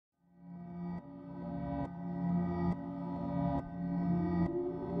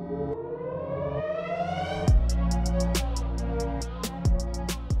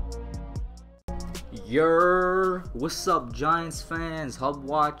What's up, Giants fans, Hub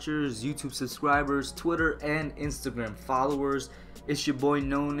watchers, YouTube subscribers, Twitter and Instagram followers? It's your boy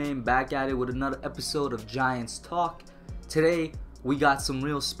Noname back at it with another episode of Giants Talk. Today we got some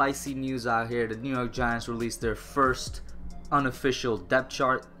real spicy news out here. The New York Giants released their first unofficial depth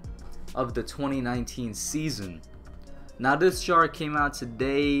chart of the 2019 season. Now this chart came out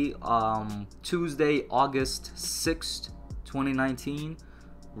today, Tuesday, August 6th, 2019.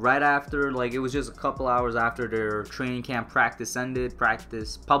 Right after, it was just a couple hours after their training camp practice ended,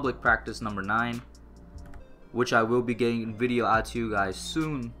 public practice number 9, which I will be getting a video out to you guys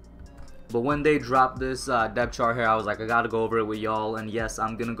soon. But when they dropped this depth chart here, I was like, I gotta go over it with y'all. And yes,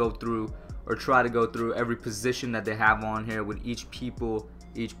 I'm gonna go through, or try to go through, every position that they have on here with each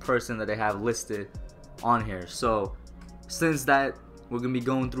person that they have listed on here. So since that we're gonna be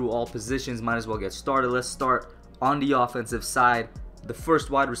going through all positions, might as well get started. Let's start on the offensive side. The first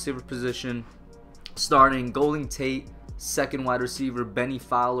wide receiver position, starting Golden Tate, second wide receiver Benny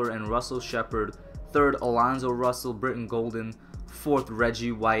Fowler and Russell Shepard, third Alonzo Russell, Britton Golden, fourth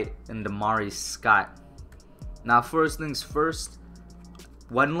Reggie White, and Damari Scott. Now first things first,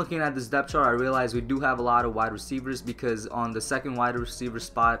 when looking at this depth chart, I realized we do have a lot of wide receivers, because on the second wide receiver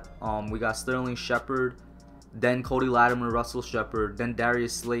spot, we got Sterling Shepard, then Cody Latimer, Russell Shepard, then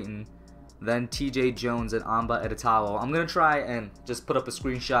Darius Slayton, then TJ Jones and Amba Edetawo. I'm going to try and just put up a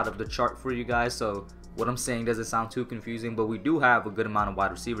screenshot of the chart for you guys, so what I'm saying doesn't sound too confusing, but we do have a good amount of wide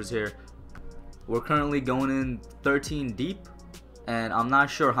receivers here. We're currently going in 13 deep, and I'm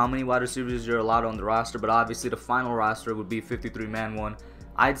not sure how many wide receivers you're allowed on the roster, but obviously the final roster would be 53-man one.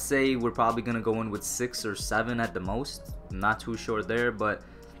 I'd say we're probably going to go in with 6 or 7 at the most. I'm not too sure there, but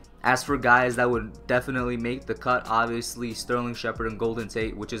as for guys that would definitely make the cut, obviously Sterling Shepard and Golden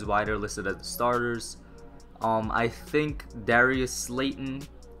Tate, which is why they're listed as the starters. I think Darius Slayton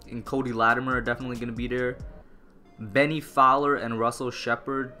and Cody Latimer are definitely going to be there. Benny Fowler and Russell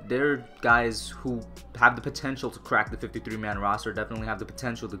Shepard, they're guys who have the potential to crack the 53-man roster, definitely have the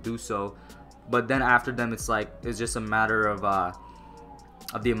potential to do so. But then after them, it's just a matter of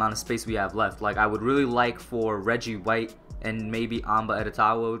the amount of space we have left. I would really like for Reggie White and maybe Amba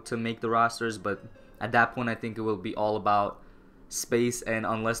Edetawo to make the rosters, but at that point I think it will be all about space, and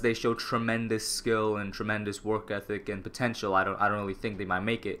unless they show tremendous skill and tremendous work ethic and potential, I don't really think they might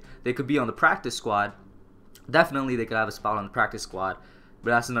make it. They could be on the practice squad. Definitely they could have a spot on the practice squad,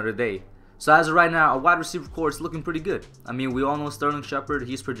 but that's another day. So as of right now, our wide receiver core is looking pretty good. I mean, we all know Sterling Shepard,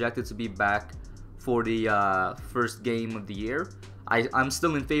 he's projected to be back for the first game of the year. I'm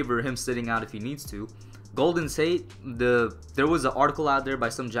still in favor of him sitting out if he needs to. Golden Tate, there was an article out there by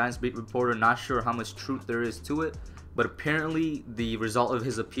some Giants beat reporter, not sure how much truth there is to it, but apparently the result of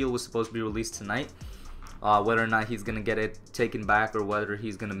his appeal was supposed to be released tonight. Whether or not he's going to get it taken back or whether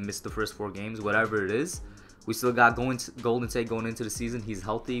he's going to miss the first 4 games, whatever it is. We still got Golden Tate going into the season. He's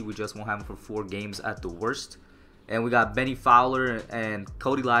healthy. We just won't have him for 4 games at the worst. And we got Benny Fowler and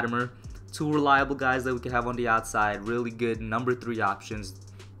Cody Latimer, 2 reliable guys that we could have on the outside. Really good number 3 options.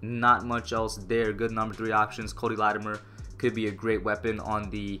 Not much else there. Good number 3 options. Cody Latimer could be a great weapon on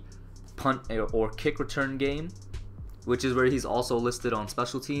the punt or kick return game, which is where he's also listed on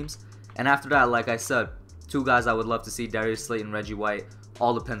special teams. And after that, like I said, 2 guys I would love to see, Darius Slayton, Reggie White.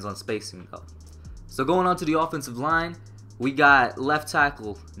 All depends on spacing though. So going on to the offensive line, we got left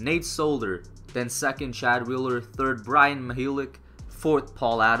tackle Nate Solder, then second Chad Wheeler, third Brian Mahalik, fourth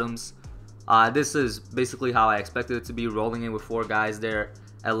Paul Adams. This is basically how I expected it to be, rolling in with 4 guys there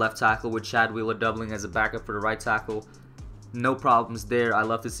at left tackle, with Chad Wheeler doubling as a backup for the right tackle. No problems there. I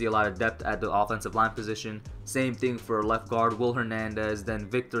love to see a lot of depth at the offensive line position. Same thing for left guard, Will Hernandez, then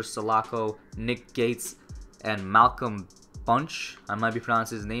Victor Salako, Nick Gates, and Malcolm Bunch. I might be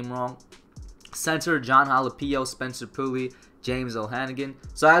pronouncing his name wrong. Center, John Halapio, Spencer Pulley, James O'Hannigan.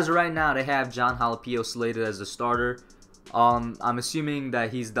 So as of right now, they have John Halapio slated as a starter. I'm assuming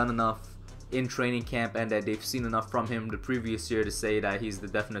that he's done enough in training camp and that they've seen enough from him the previous year to say that he's the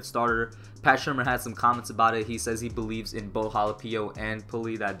definite starter. Pat Shermer had some comments about it. He says he believes in both Halapio and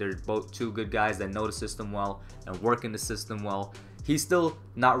Pulley, that they're both 2 good guys that know the system well and work in the system well. He's still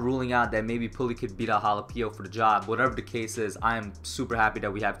not ruling out that maybe Pulley could beat out Halapio for the job. Whatever the case is, I am super happy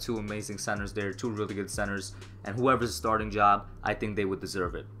that we have 2 amazing centers there, 2 really good centers, and whoever's the starting job, I think they would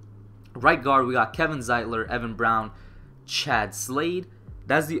deserve it. Right guard, we got Kevin Zeitler, Evan Brown, Chad Slade.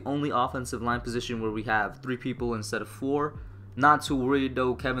 That's the only offensive line position where we have 3 people instead of 4. Not too worried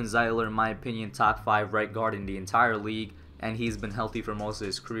though. Kevin Zeitler, in my opinion, top 5 right guard in the entire league, and he's been healthy for most of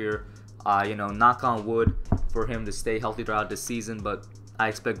his career. Knock on wood for him to stay healthy throughout the season, but I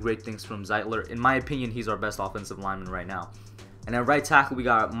expect great things from Zeitler. In my opinion, he's our best offensive lineman right now. And then right tackle, we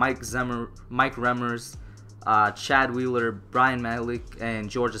got Mike Remmers, Chad Wheeler, Brian Malik, and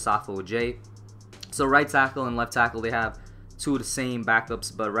George Asafo-Ojay. So right tackle and left tackle, they have two of the same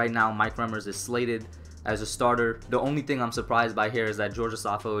backups, but right now Mike Remmers is slated as a starter. The only thing I'm surprised by here is that George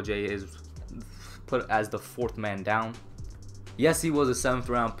Asafo-Ojay is put as the 4th man down. Yes, he was a 7th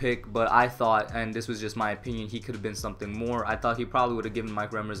round pick, but I thought, and this was just my opinion, he could have been something more. I thought he probably would have given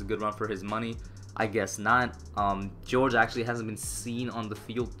Mike Remmers a good run for his money. I guess not. George actually hasn't been seen on the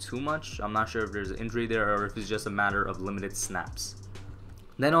field too much. I'm not sure if there's an injury there or if it's just a matter of limited snaps.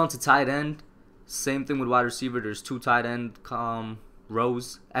 Then on to tight end. Same thing with wide receiver. There's 2 tight end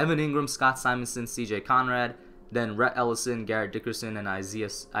rows. Evan Ingram, Scott Simonson, CJ Conrad. Then Rhett Ellison, Garrett Dickerson, and Isaiah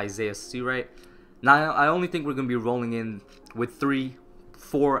Seawright. Now, I only think we're going to be rolling in with 3,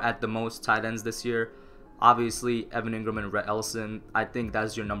 4 at the most tight ends this year. Obviously, Evan Ingram and Rhett Ellison. I think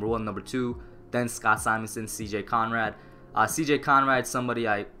that's your number 1, number 2. Then Scott Simonson, CJ Conrad. CJ Conrad, somebody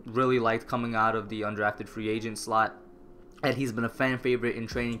I really liked coming out of the undrafted free agent slot. And he's been a fan favorite in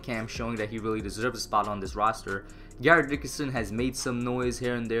training camp, showing that he really deserves a spot on this roster. Garrett Dickerson has made some noise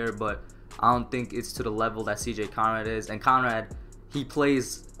here and there, but I don't think it's to the level that CJ Conrad is. And Conrad, he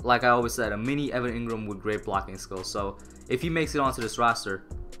plays, like I always said, a mini Evan Ingram with great blocking skills. So if he makes it onto this roster,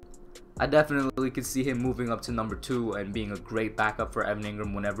 I definitely could see him moving up to number 2 and being a great backup for Evan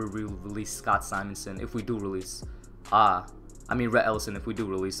Ingram whenever we release Scott Simonson, if we do release. Rhett Ellison, if we do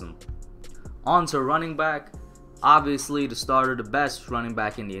release him. On to running back. Obviously, the starter, the best running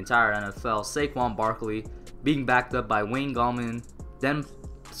back in the entire NFL, Saquon Barkley, being backed up by Wayne Gallman. Then,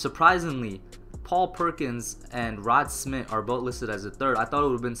 surprisingly, Paul Perkins and Rod Smith are both listed as a 3rd. I thought it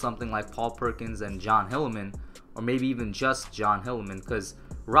would have been something like Paul Perkins and John Hilleman, or maybe even just John Hilleman, because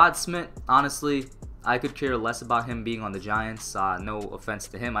Rod Smith, honestly, I could care less about him being on the Giants. No offense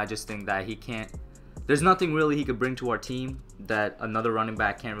to him. I just think that he can't. There's nothing really he could bring to our team that another running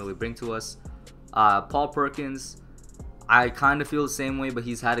back can't really bring to us. Paul Perkins, I kind of feel the same way, but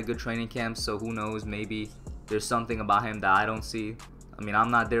he's had a good training camp, so who knows, maybe there's something about him that I don't see. I mean,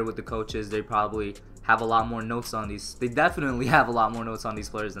 I'm not there with the coaches. They probably have a lot more notes on these. They definitely have a lot more notes on these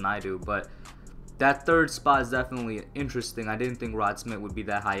players than I do, but that 3rd spot is definitely interesting. I didn't think Rod Smith would be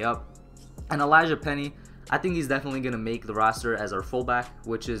that high up. And Elijah Penny, I think he's definitely going to make the roster as our fullback,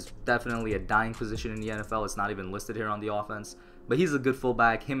 which is definitely a dying position in the NFL. It's not even listed here on the offense. But he's a good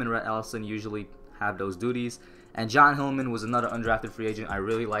fullback. Him and Rhett Ellison usually have those duties. And John Hillman was another undrafted free agent I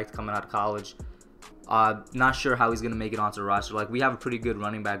really liked coming out of college. Not sure how he's going to make it onto the roster. Like, we have a pretty good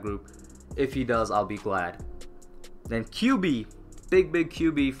running back group. If he does, I'll be glad. Then QB. Big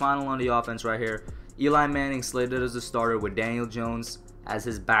QB, final on the offense right here. Eli Manning slated as a starter with Daniel Jones as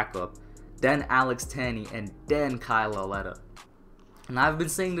his backup. Then Alex Tanney, and then Kyle Lauletta. And I've been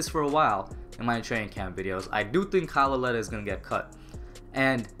saying this for a while in my training camp videos. I do think Kyle Lauletta is going to get cut.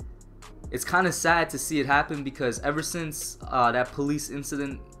 And it's kind of sad to see it happen because ever since that police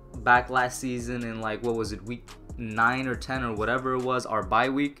incident back last season in, like, what was it, week 9 or 10 or whatever it was, our bye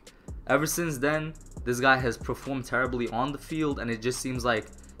week, ever since then, this guy has performed terribly on the field, and it just seems like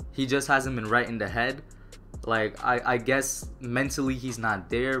he just hasn't been right in the head. Like, I guess mentally he's not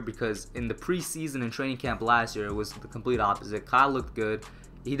there, because in the preseason and training camp last year, it was the complete opposite. Kyle looked good.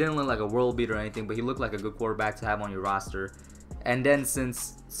 He didn't look like a world beater or anything, but he looked like a good quarterback to have on your roster. And then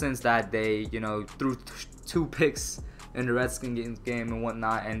since that day, you know, threw 2 picks in the Redskins game and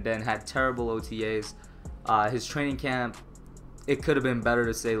whatnot, and then had terrible OTAs. His training camp, it could have been better,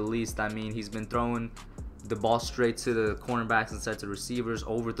 to say the least. I mean, he's been throwing the ball straight to the cornerbacks instead to receivers,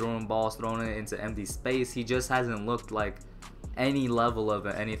 overthrowing balls, throwing it into empty space. He just hasn't looked like any level of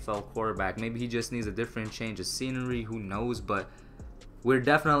an NFL quarterback. Maybe he just needs a different change of scenery, who knows, but we're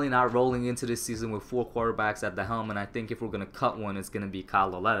definitely not rolling into this season with 4 quarterbacks at the helm, and I think if we're going to cut one, it's going to be Kyle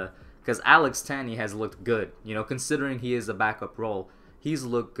Lauletta, because Alex Tanney has looked good. You know, considering he is a backup role, he's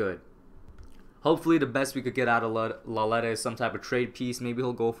looked good. Hopefully the best we could get out of Lauletta is some type of trade piece. Maybe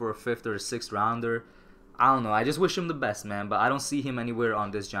he'll go for a 5th or a 6th rounder. I don't know. I just wish him the best, man, but I don't see him anywhere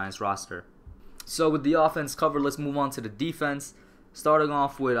on this Giants roster. So with the offense covered, let's move on to the defense. Starting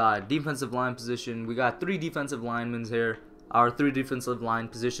off with defensive line position, we got 3 defensive linemen here. Our 3 defensive line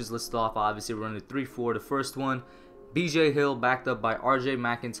positions listed off. Obviously, we're running 3-4. The first one, BJ Hill, backed up by RJ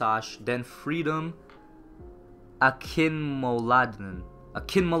McIntosh. Then Freedom Akinmoladen.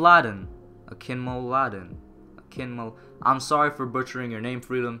 I'm sorry for butchering your name,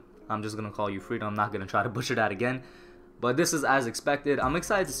 Freedom. I'm just going to call you Freedom. I'm not going to try to butcher that again. But this is as expected. I'm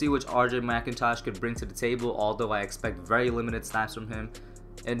excited to see which RJ McIntosh could bring to the table, although I expect very limited snaps from him.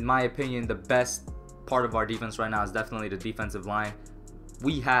 In my opinion, the best part of our defense right now is definitely the defensive line.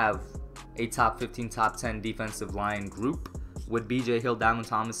 We have a top 15, top 10 defensive line group with BJ Hill, Dalvin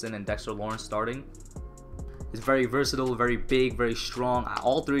Tomlinson, and Dexter Lawrence starting. He's very versatile, very big, very strong.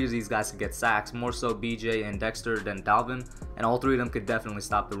 All three of these guys could get sacks, more so BJ and Dexter than Dalvin, and all three of them could definitely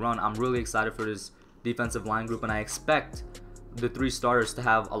stop the run. I'm really excited for this defensive line group, and I expect the three starters to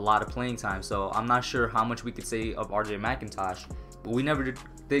have a lot of playing time. So I'm not sure how much we could say of RJ McIntosh, but we never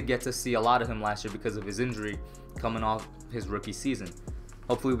did get to see a lot of him last year because of his injury coming off his rookie season.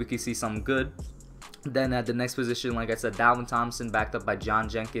 Hopefully we can see something good. Then at the next position, like I said, Dalvin Thompson backed up by John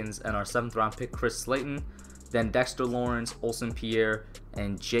Jenkins and our 7th round pick Chris Slayton. Then Dexter Lawrence, Olsen Pierre,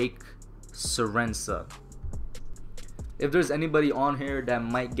 and Jake Sorensa. If there's anybody on here that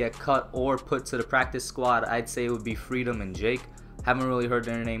might get cut or put to the practice squad, I'd say it would be Freedom and Jake. Haven't really heard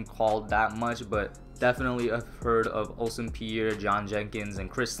their name called that much, but definitely I've heard of Olsen Pierre, John Jenkins, and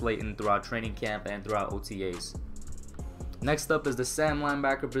Chris Slayton throughout training camp and throughout OTAs. Next up is the Sam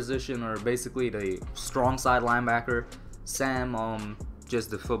linebacker position, or basically the strong side linebacker. Sam,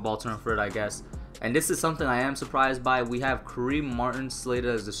 just the football term for it, I guess. And this is something I am surprised by. We have Kareem Martin slated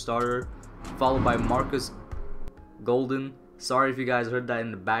as the starter, followed by Marcus Golden. Sorry if you guys heard that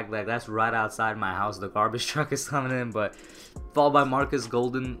in the back, like that's right outside my house. The garbage truck is coming in, but followed by Marcus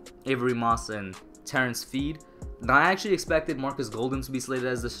Golden, Avery Moss, and Terrence Feed. Now I actually expected Marcus Golden to be slated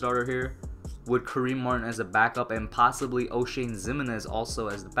as the starter here, with Kareem Martin as a backup and possibly O'Shane Ximenez also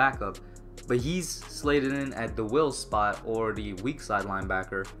as the backup. But he's slated in at the will spot, or the weak side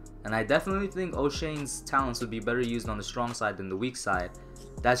linebacker. And I definitely think O'Shane's talents would be better used on the strong side than the weak side.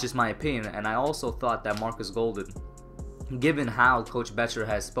 That's just my opinion. And I also thought that Marcus Golden, given how Coach Betcher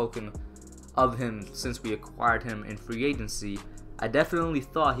has spoken of him since we acquired him in free agency, I definitely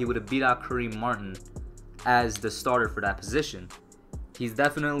thought he would have beat out Kareem Martin as the starter for that position. He's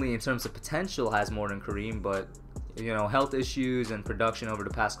definitely, in terms of potential, has more than Kareem, but you know, health issues and production over the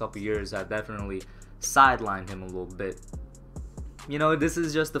past couple years have definitely sidelined him a little bit. You know, this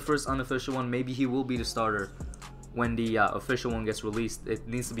is just the first unofficial one. Maybe he will be the starter when the official one gets released. It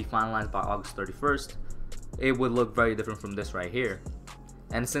needs to be finalized by August 31st. It would look very different from this right here.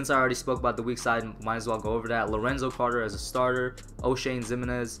 And since I already spoke about the weak side, might as well go over that. Lorenzo Carter as a starter, O'Shane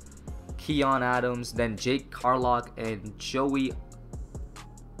Ximenez, Keon Adams, then Jake Carlock, and Joey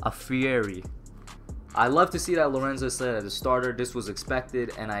Afieri. I love to see that Lorenzo said as a starter. This was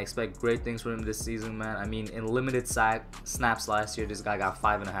expected, and I expect great things from him this season, man. I mean, in limited snaps last year, this guy got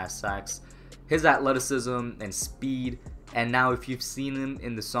 5.5 sacks. His athleticism and speed, and now if you've seen him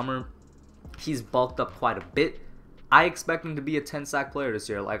in the summer, he's bulked up quite a bit. I expect him to be a 10-sack player this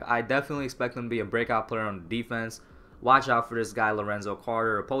year. Like, I definitely expect him to be a breakout player on the defense. Watch out for this guy, Lorenzo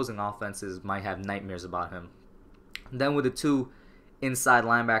Carter. Opposing offenses might have nightmares about him. Then with the two inside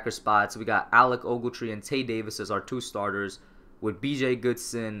linebacker spots, we got Alec Ogletree and Tay Davis as our two starters, with BJ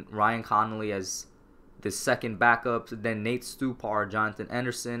Goodson, Ryan Connolly as the second backup, then Nate Stupar, Jonathan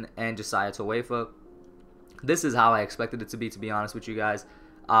Anderson, and Josiah Tuefa. This is how I expected it to be honest with you guys.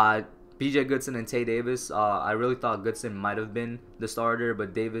 BJ Goodson and Tay Davis, I really thought Goodson might have been the starter,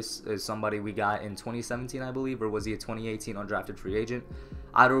 but Davis is somebody we got in 2017, I believe, or was he a 2018 undrafted free agent?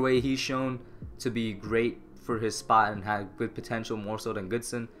 Either way, he's shown to be great for his spot and had good potential, more so than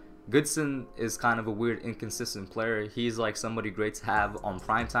Goodson. Goodson is kind of a weird, inconsistent player. He's like somebody great to have on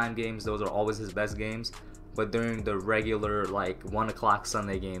primetime games. Those are always his best games. But during the regular, like, 1 o'clock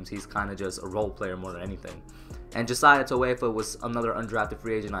Sunday games, he's kind of just a role player more than anything. And Josiah Tuefa was another undrafted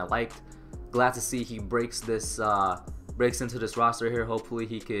free agent I liked. Glad to see he breaks into this roster here. Hopefully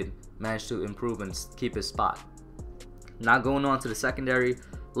he could manage to improve and keep his spot. Now going on to the secondary.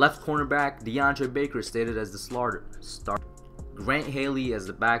 Left cornerback, DeAndre Baker stated as the starter. Grant Haley as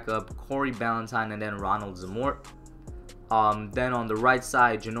the backup, Corey Ballantyne, and then Ronald Zamort. Then on the right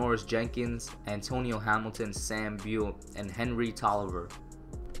side, Janoris Jenkins, Antonio Hamilton, Sam Buell, and Henry Tolliver.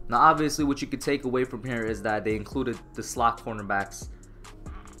 Now obviously what you could take away from here is that they included the slot cornerbacks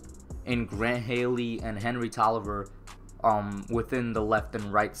in Grant Haley and Henry Tolliver within the left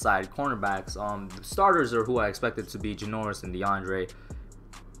and right side cornerbacks. The starters are who I expected to be Janoris and DeAndre.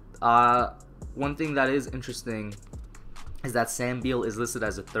 One thing that is interesting is that Sam Beal is listed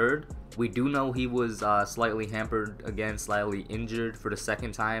as a third. We do know he was slightly hampered again, slightly injured for the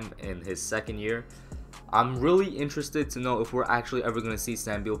second time in his second year. I'm really interested to know if we're actually ever going to see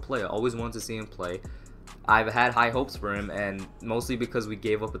Sam Beal play. I always wanted to see him play. I've had high hopes for him, and mostly because we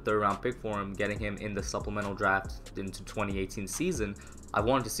gave up a third-round pick for him, getting him in the supplemental draft into 2018 season. I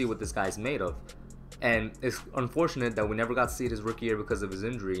wanted to see what this guy's made of. And it's unfortunate that we never got to see it his rookie year because of his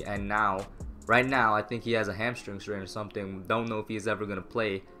injury. And now, right now, I think he has a hamstring strain or something. Don't know if he's ever going to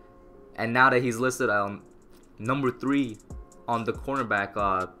play. And now that he's listed number 3 on the cornerback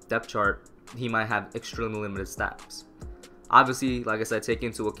depth chart, he might have extremely limited stats. Obviously, like I said, take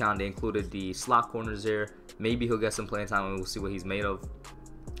into account they included the slot corners here. Maybe he'll get some playing time and we'll see what he's made of.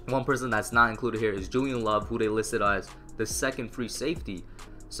 One person that's not included here is Julian Love, who they listed as the second free safety.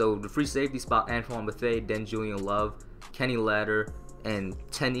 So the free safety spot, Antoine Bethea, then Julian Love, Kenny Latter, and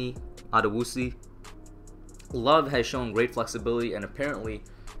Tenny Adewusi. Love has shown great flexibility and apparently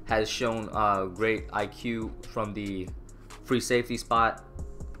has shown great IQ from the free safety spot.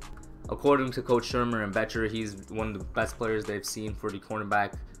 According to Coach Shermer and Betcher, he's one of the best players they've seen for the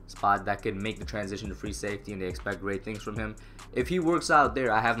cornerback spot that can make the transition to free safety, and they expect great things from him. If he works out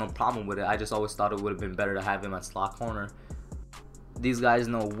there, I have no problem with it. I just always thought it would have been better to have him at slot corner. These guys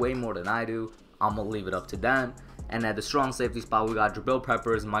know way more than I do. I'm going to leave it up to them. And at the strong safety spot, we got Jabril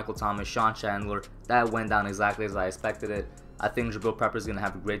Peppers, Michael Thomas, Sean Chandler. That went down exactly as I expected it. I think Jabril Peppers is going to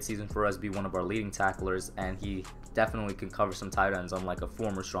have a great season for us, be one of our leading tacklers, and he definitely can cover some tight ends unlike a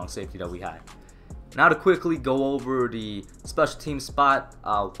former strong safety that we had. Now to quickly go over the special team spot.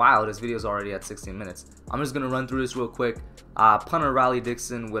 Wow, this video is already at 16 minutes. I'm just going to run through this real quick. Punter Riley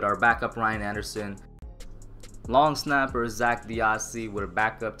Dixon with our backup Ryan Anderson. Long snapper Zach Diassi with a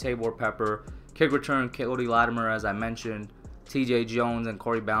backup Tabor Pepper. Kick return Cody Latimer, as I mentioned. TJ Jones and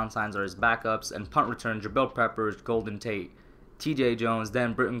Corey Ballantynes are his backups. And punt return Jabril Peppers, Golden Tate, TJ Jones,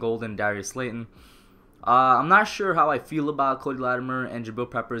 then Britton Golden, Darius Slayton. I'm not sure how I feel about Cody Latimer and Jabril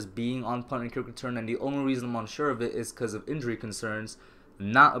Peppers being on punt and kick return, and the only reason I'm unsure of it is because of injury concerns,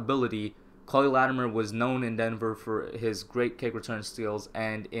 not ability. Cody Latimer was known in Denver for his great kick return skills,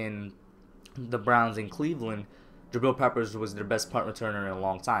 and in the Browns in Cleveland, Jabril Peppers was their best punt returner in a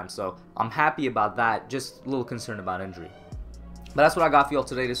long time. So I'm happy about that, just a little concerned about injury. But that's what I got for y'all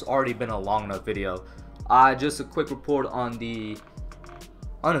today. This has already been a long enough video. Just a quick report on the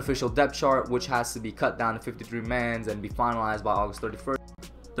unofficial depth chart, which has to be cut down to 53 mans and be finalized by August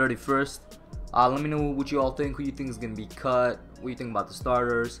 31st. Let me know what you all think, who you think is going to be cut, what you think about the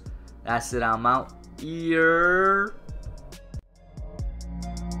starters. That's it, I'm out. Here.